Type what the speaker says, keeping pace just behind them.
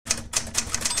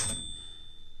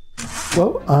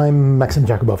Well, I'm Maxim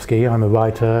Jakubowski. I'm a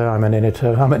writer, I'm an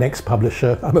editor, I'm an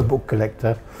ex-publisher, I'm a book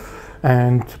collector,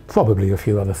 and probably a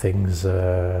few other things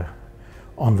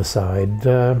on the side.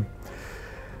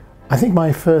 I think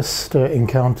my first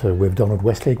encounter with Donald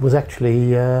Westlake was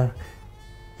actually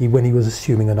when he was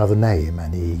assuming another name,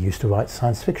 and he used to write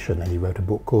science fiction, and he wrote a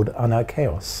book called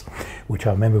Chaos, which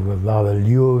I remember was a rather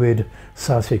lurid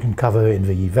science fiction cover in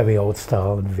the very old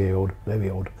style and very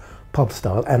old pulp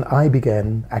style. And I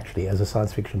began actually as a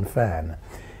science fiction fan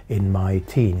in my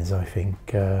teens. I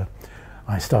think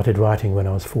I started writing when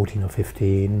I was 14 or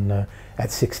 15.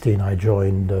 At 16 I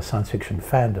joined science fiction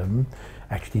fandom,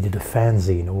 actually did a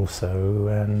fanzine also,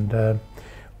 and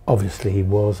obviously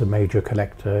was a major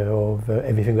collector of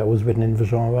everything that was written in the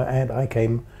genre, and I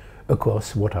came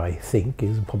across what I think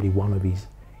is probably one of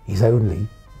his only,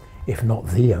 if not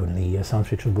the only, science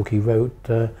fiction book he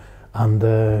wrote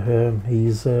under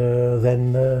his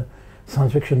then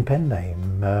science fiction pen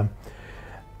name.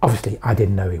 Obviously I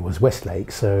didn't know it was Westlake,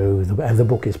 so and the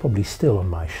book is probably still on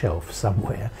my shelf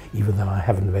somewhere, even though I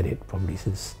haven't read it probably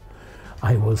since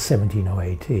I was 17 or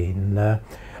 18.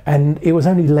 And it was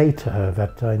only later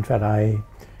that in fact I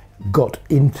got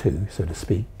into, so to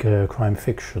speak, crime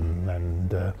fiction,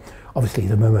 and obviously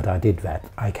the moment I did that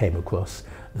I came across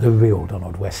the real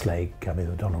Donald Westlake. I mean,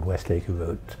 the Donald Westlake who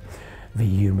wrote the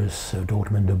Humus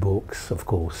Dortmunder books, of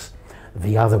course,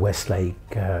 the other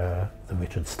Westlake, the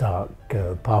Richard Stark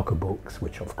Parker books,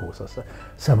 which of course are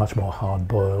so much more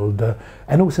hard-boiled,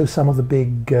 and also some of the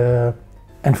big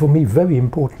and for me very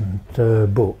important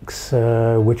books,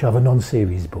 which are the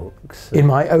non-series books. In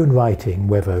my own writing,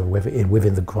 whether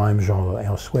within the crime genre or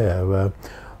elsewhere,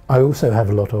 I also have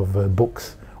a lot of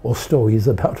books or stories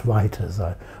about writers.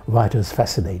 Writers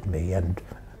fascinate me, and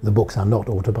the books are not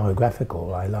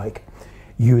autobiographical. I like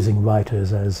using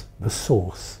writers as the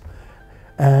source.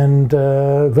 And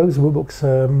those were books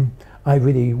I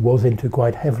really was into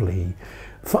quite heavily.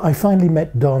 I finally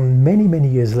met Don many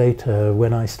years later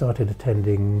when I started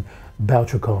attending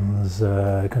Bouchercon's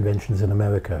conventions in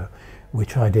America,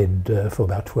 which I did for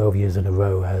about 12 years in a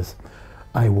row, as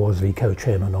I was the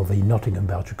co-chairman of the Nottingham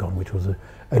Bouchercon, which was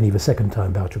only the second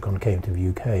time Bouchercon came to the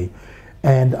UK.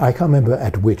 And I can't remember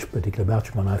at which particular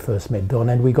Bouchercon I first met Don,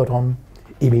 and we got on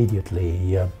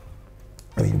immediately. I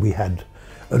mean, we had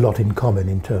a lot in common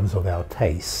in terms of our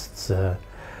tastes.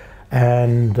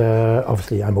 And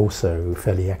obviously I'm also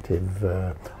fairly active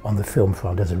on the film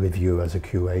front as a reviewer, as a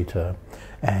curator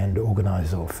and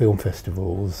organiser of film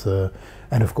festivals,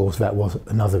 and of course that was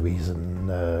another reason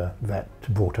that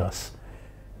brought us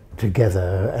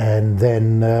together, and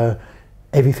then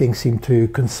everything seemed to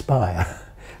conspire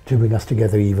to bring us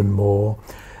together even more.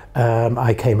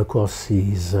 I came across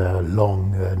his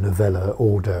long novella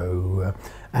Ordo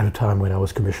at a time when I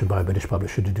was commissioned by a British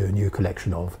publisher to do a new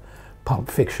collection of pulp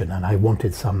fiction, and I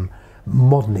wanted some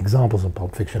modern examples of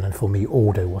pulp fiction, and for me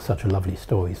Ordo was such a lovely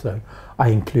story, so I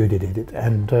included it.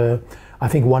 And I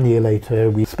think 1 year later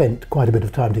we spent quite a bit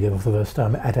of time together for the first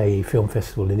time at a film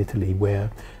festival in Italy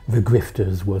where The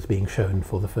Grifters was being shown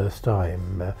for the first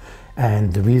time.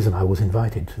 And the reason I was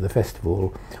invited to the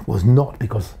festival was not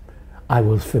because I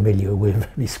was familiar with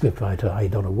the scriptwriter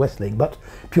Donald Westlake, but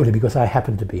purely because I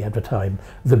happened to be, at the time,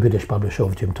 the British publisher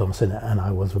of Jim Thompson, and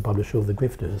I was the publisher of The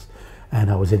Grifters,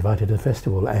 and I was invited to the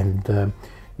festival, and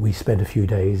we spent a few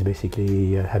days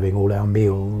basically having all our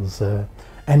meals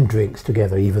and drinks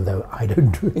together, even though I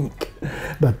don't drink.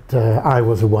 But I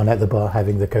was the one at the bar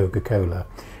having the Coca-Cola,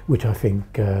 which I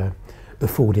think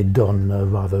afforded Don a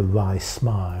rather wry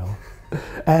smile.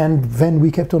 And then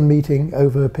we kept on meeting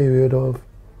over a period of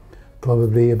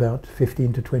probably about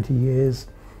 15 to 20 years,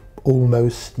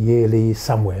 almost yearly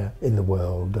somewhere in the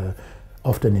world,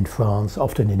 often in France,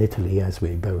 often in Italy, as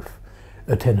we both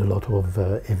attend a lot of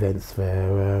events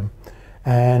there.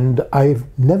 And I've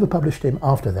never published him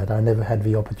after that. I never had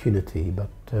the opportunity,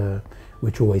 but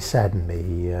which always saddened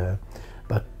me.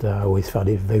 But I always found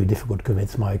it very difficult to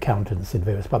convince my accountants in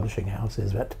various publishing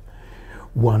houses that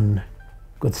one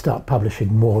could start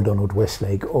publishing more Donald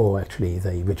Westlake, or actually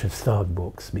the Richard Stark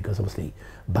books, because obviously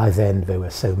by then there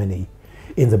were so many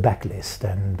in the backlist,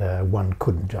 and one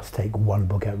couldn't just take one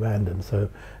book at random. So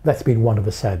that's been one of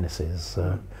the sadnesses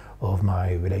of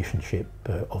my relationship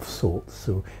of sorts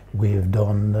with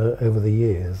Don over the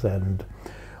years. And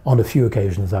on a few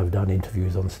occasions I've done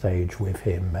interviews on stage with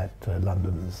him at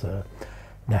London's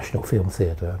National Film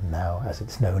Theatre, now as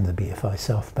it's known, the BFI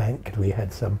South Bank. We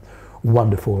had some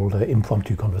wonderful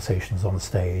impromptu conversations on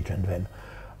stage, and then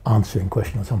answering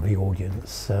questions from the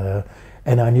audience.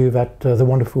 And I knew that the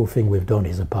wonderful thing with Don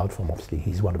is, apart from obviously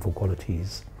his wonderful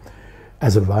qualities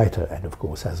as a writer and of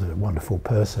course as a wonderful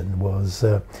person was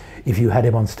if you had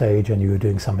him on stage and you were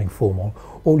doing something formal,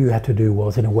 all you had to do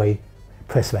was in a way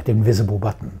press that invisible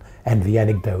button and the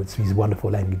anecdotes, these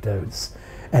wonderful anecdotes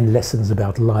and lessons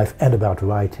about life and about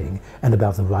writing and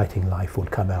about the writing life would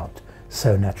come out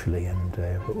so naturally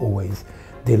and always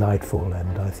delightful,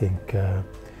 and I think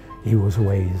he was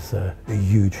always a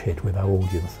huge hit with our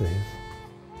audiences.